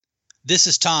This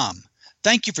is Tom.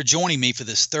 Thank you for joining me for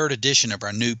this third edition of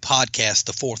our new podcast,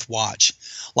 The Fourth Watch.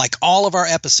 Like all of our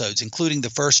episodes, including the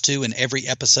first two and every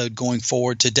episode going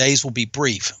forward, today's will be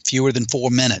brief, fewer than 4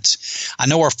 minutes. I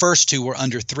know our first two were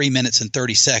under 3 minutes and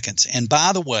 30 seconds. And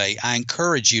by the way, I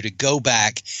encourage you to go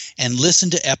back and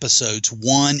listen to episodes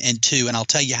 1 and 2, and I'll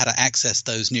tell you how to access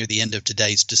those near the end of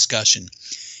today's discussion.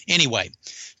 Anyway,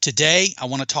 today, I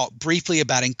want to talk briefly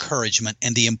about encouragement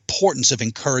and the importance of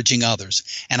encouraging others.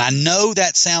 And I know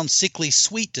that sounds sickly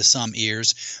sweet to some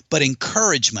ears, but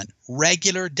encouragement,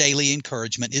 regular daily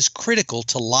encouragement, is critical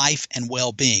to life and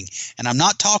well-being. And I'm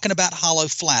not talking about hollow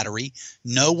flattery.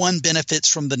 No one benefits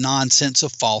from the nonsense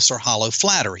of false or hollow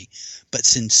flattery, but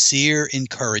sincere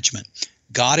encouragement.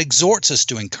 God exhorts us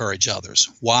to encourage others.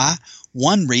 Why?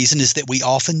 One reason is that we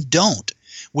often don't.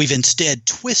 We've instead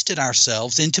twisted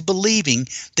ourselves into believing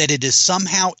that it is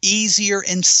somehow easier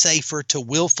and safer to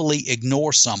willfully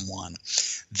ignore someone.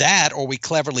 That, or we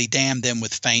cleverly damn them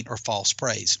with faint or false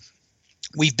praise.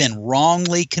 We've been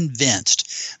wrongly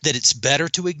convinced that it's better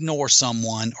to ignore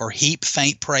someone or heap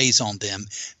faint praise on them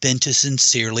than to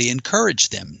sincerely encourage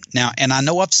them. Now, and I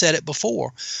know I've said it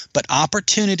before, but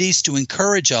opportunities to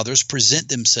encourage others present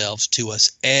themselves to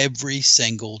us every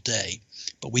single day.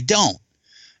 But we don't.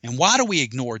 And why do we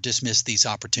ignore or dismiss these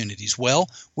opportunities? Well,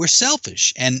 we're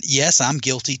selfish, and yes, I'm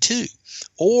guilty too.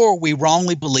 Or we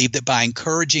wrongly believe that by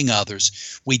encouraging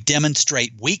others, we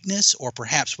demonstrate weakness, or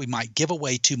perhaps we might give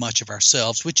away too much of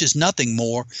ourselves, which is nothing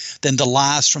more than the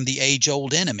lies from the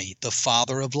age-old enemy, the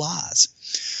father of lies.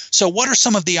 So what are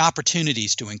some of the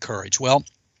opportunities to encourage? Well,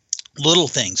 little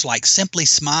things like simply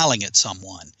smiling at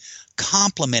someone,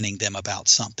 complimenting them about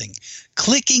something,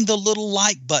 clicking the little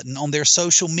like button on their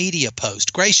social media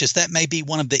post. Gracious, that may be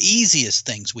one of the easiest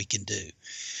things we can do.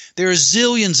 There are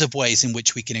zillions of ways in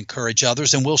which we can encourage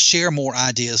others, and we'll share more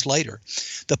ideas later.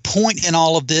 The point in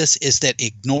all of this is that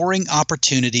ignoring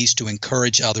opportunities to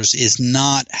encourage others is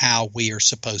not how we are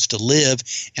supposed to live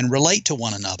and relate to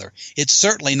one another. It's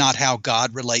certainly not how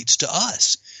God relates to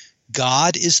us.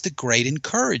 God is the great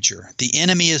encourager. The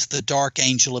enemy is the dark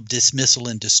angel of dismissal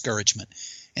and discouragement.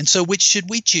 And so which should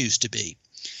we choose to be?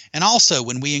 And also,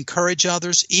 when we encourage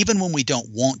others, even when we don't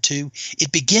want to,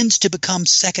 it begins to become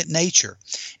second nature.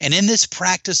 And in this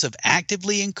practice of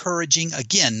actively encouraging,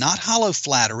 again, not hollow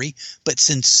flattery, but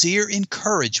sincere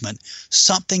encouragement,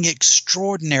 something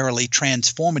extraordinarily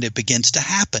transformative begins to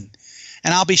happen.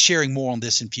 And I'll be sharing more on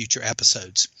this in future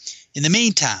episodes. In the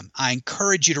meantime, I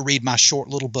encourage you to read my short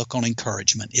little book on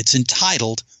encouragement. It's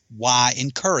entitled, Why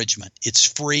Encouragement? It's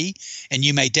free, and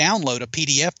you may download a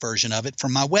PDF version of it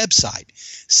from my website.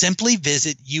 Simply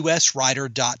visit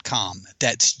uswriter.com.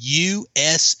 That's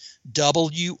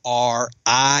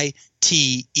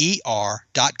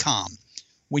USWRITER.com.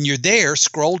 When you're there,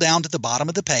 scroll down to the bottom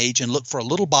of the page and look for a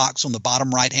little box on the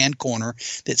bottom right-hand corner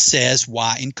that says,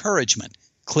 Why Encouragement?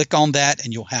 Click on that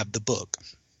and you'll have the book.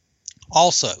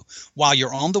 Also, while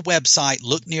you're on the website,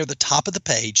 look near the top of the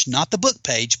page, not the book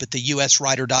page, but the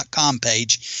uswriter.com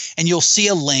page, and you'll see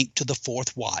a link to the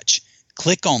Fourth Watch.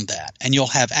 Click on that, and you'll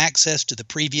have access to the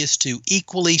previous two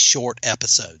equally short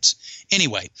episodes.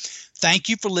 Anyway, thank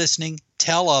you for listening.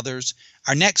 Tell others.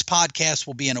 Our next podcast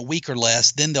will be in a week or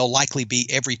less. Then they'll likely be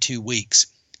every 2 weeks.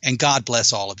 And God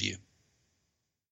bless all of you.